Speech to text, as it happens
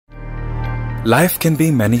Life can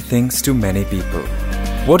be many things to many people.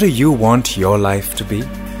 What do you want your life to be?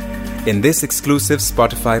 In this exclusive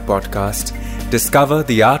Spotify podcast, discover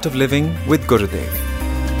the art of living with Gurudev.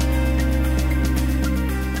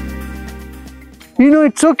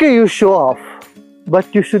 It's okay you show off,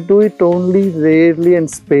 but you should do it only rarely and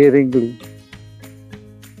sparingly.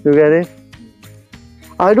 You get it?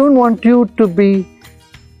 I don't want you to be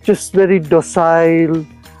just very docile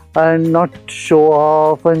and not show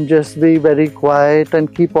off and just be very quiet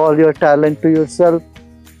and keep all your talent to yourself.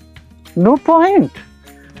 No point.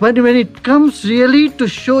 But when it comes really to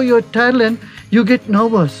show your talent, you get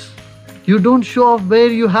nervous. You don't show off where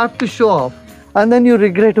you have to show off. And then you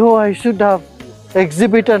regret, oh, I should have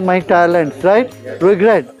exhibited my talents, right?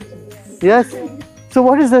 Regret. Yes? So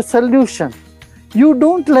what is the solution? You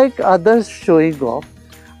don't like others showing off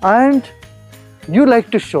and you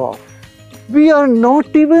like to show off. We are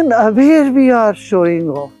not even aware we are showing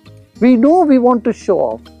off. We know we want to show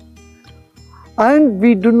off. And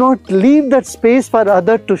we do not leave that space for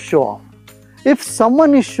others to show off. If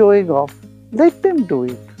someone is showing off, let them do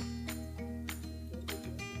it.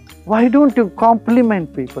 Why don't you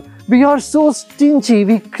compliment people? We are so stingy,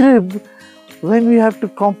 we crib when we have to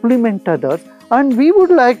compliment others, and we would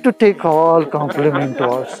like to take all compliment to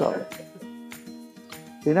ourselves.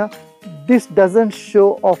 This doesn't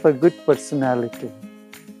show off a good personality.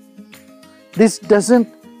 This doesn't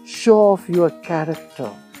show off your character.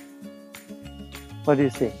 What do you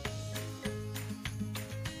say?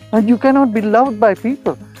 And you cannot be loved by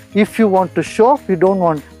people. If you want to show off, you don't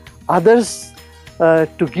want others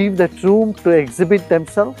to give that room to exhibit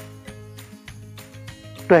themselves,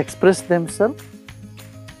 to express themselves,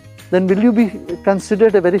 then will you be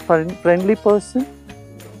considered a very friendly person?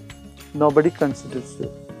 Nobody considers you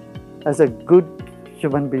as a good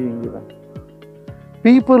human being even.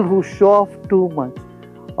 People who show off too much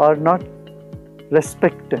are not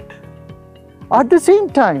respected. At the same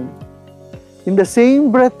time, in the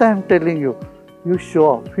same breath I am telling you, you show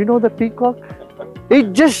off. The peacock?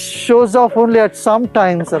 It just shows off only at some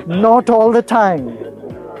times, not all the time.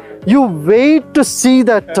 You wait to see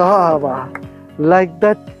that like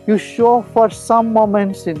that. You show off for some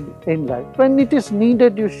moments in life. When it is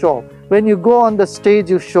needed, you show off. When you go on the stage,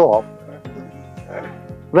 you show off.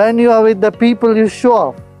 When you are with the people, you show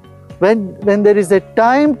off. When there is a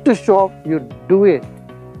time to show off, you do it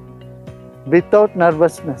without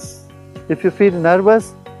nervousness. If you feel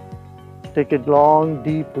nervous, take a long,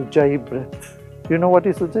 deep Ujjayi breath. You know what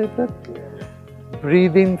is Ujjayi breath?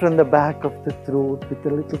 Breathe in from the back of the throat with a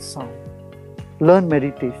little sound. Learn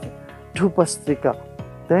meditation. Do Pastrika.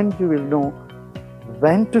 Then you will know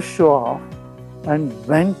when to show off and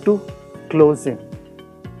when to close in.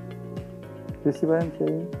 You see what I am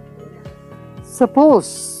saying?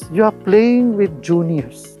 Suppose you are playing with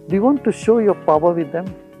juniors. Do you want to show your power with them?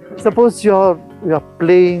 Suppose you are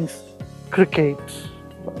playing cricket,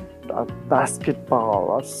 or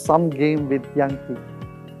basketball, or some game with young people,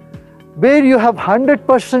 where you have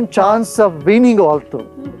 100% chance of winning also.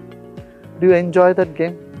 Do you enjoy that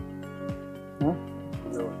game? Huh?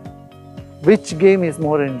 No. Which game is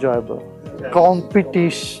more enjoyable?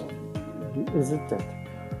 Competition, isn't it?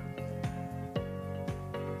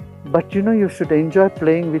 But you should enjoy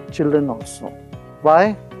playing with children also.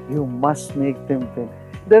 Why? You must make them win.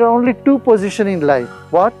 There are only two positions in life.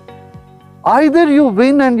 What? Either you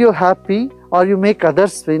win and you're happy, or you make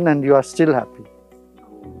others win and you are still happy.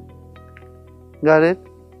 Got it?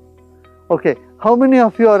 Okay. How many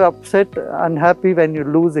of you are upset, unhappy when you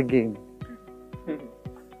lose a game?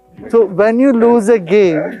 So when you lose a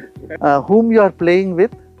game, whom you are playing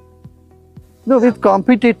with? No, with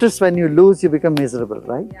competitors, when you lose, you become miserable,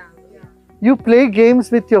 right? Yeah. You play games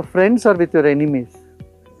with your friends or with your enemies?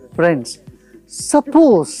 Friends.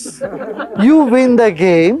 Suppose you win the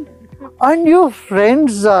game and your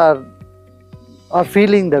friends are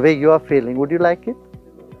feeling the way you are feeling. Would you like it?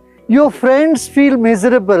 Your friends feel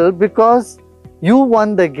miserable because you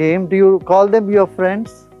won the game. Do you call them your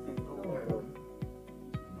friends?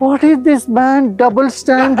 What is this man? Double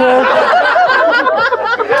standard.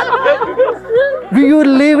 Do you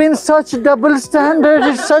live in such double standard?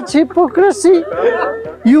 It's such hypocrisy.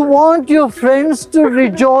 You want your friends to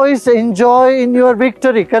rejoice, enjoy in your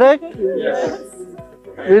victory, correct? Yes.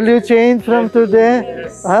 Will you change from today?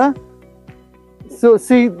 Yes. Huh? So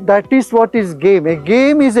see, that is what is game. A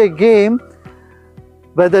game is a game.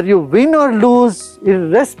 Whether you win or lose,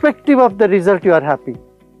 irrespective of the result, you are happy.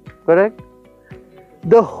 Correct?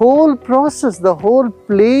 The whole process, the whole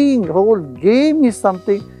playing, whole game is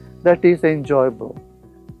something that is enjoyable.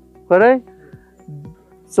 Correct?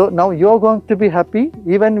 So now you are going to be happy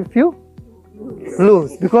even if you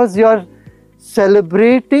lose, because you are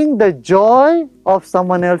celebrating the joy of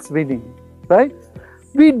someone else winning, right?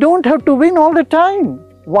 We don't have to win all the time.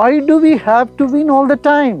 Why do we have to win all the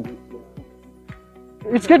time?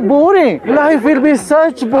 It's get boring. Life will be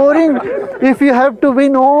such boring if you have to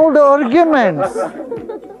win all the arguments.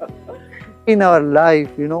 In our life,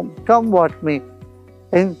 come what may,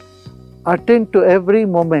 and attend to every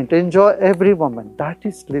moment, enjoy every moment. That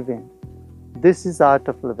is living. This is art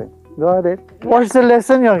of living. Got it? What's the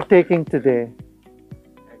lesson you're taking today?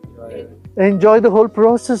 Enjoy the whole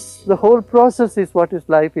process. The whole process is what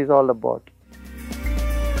life is all about.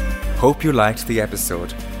 Hope you liked the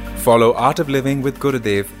episode. Follow Art of Living with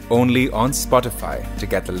Gurudev only on Spotify to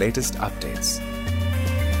get the latest updates.